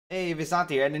Hey, Visant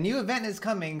here, and a new event is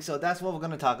coming, so that's what we're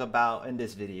going to talk about in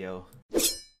this video.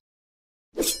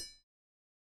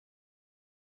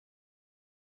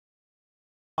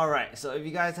 Alright, so if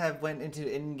you guys have went into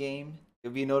the in-game,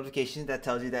 there'll be a notification that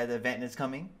tells you that the event is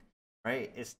coming,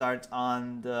 right? It starts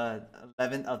on the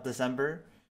 11th of December,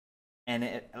 and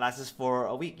it lasts for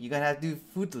a week. You're going to have to do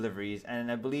food deliveries, and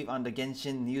I believe on the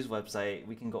Genshin news website,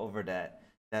 we can go over that.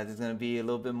 That there's going to be a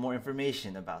little bit more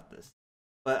information about this.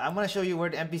 But I'm going to show you where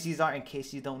the NPCs are in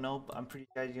case you don't know, but I'm pretty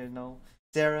sure you know.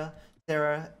 Sarah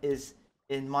is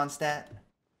in Mondstadt,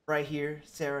 right here.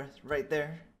 Sarah's right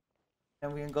there.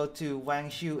 And we can go to Wang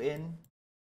Shu Inn.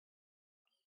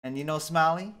 And you know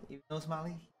Smiley? You know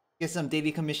Smiley? Get some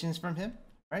daily commissions from him,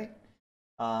 right?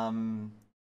 Sometimes.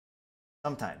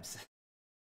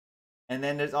 And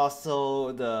then there's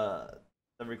also the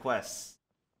requests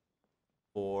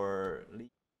for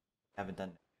haven't done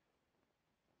that.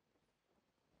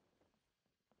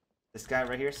 This guy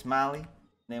right here, Smiley. And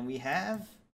then we have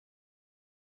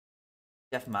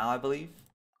Jeff Mao, I believe.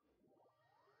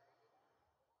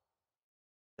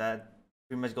 That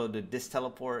pretty much go to this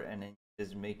teleport and then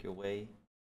just make your way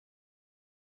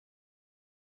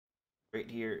right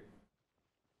here.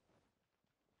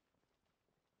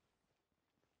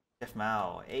 Jeff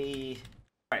Mao. Hey.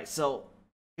 Alright, so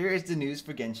here is the news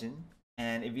for Genshin.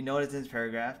 And if you notice in this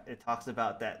paragraph, it talks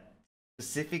about that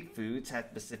specific foods have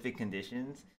specific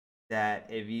conditions. That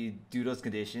if you do those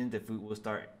conditions, the food will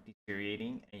start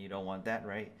deteriorating, and you don't want that,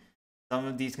 right? Some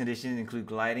of these conditions include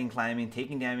gliding, climbing,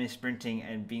 taking damage, sprinting,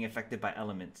 and being affected by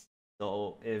elements.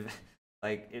 So if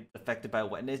like it's affected by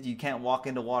wetness, you can't walk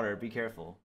in the water. Be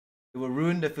careful. It will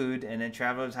ruin the food, and then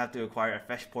travelers have to acquire a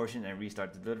fresh portion and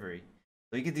restart the delivery.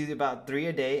 So you can do about 3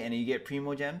 a day, and then you get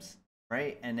primo gems,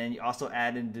 right? And then you also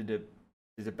add into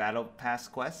the battle pass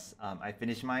quests. I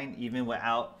finished mine even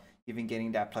without even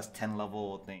getting that plus 10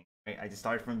 level thing. Right? I just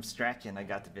started from scratch and I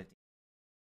got to 50.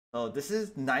 So this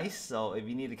is nice. So if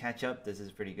you need to catch up, this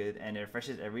is pretty good, and it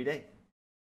refreshes every day.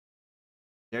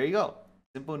 There you go.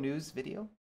 Simple news video.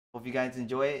 Hope you guys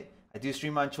enjoy it. I do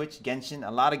stream on Twitch, Genshin,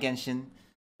 a lot of Genshin.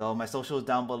 So my socials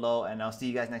down below, and I'll see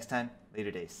you guys next time.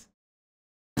 Later days.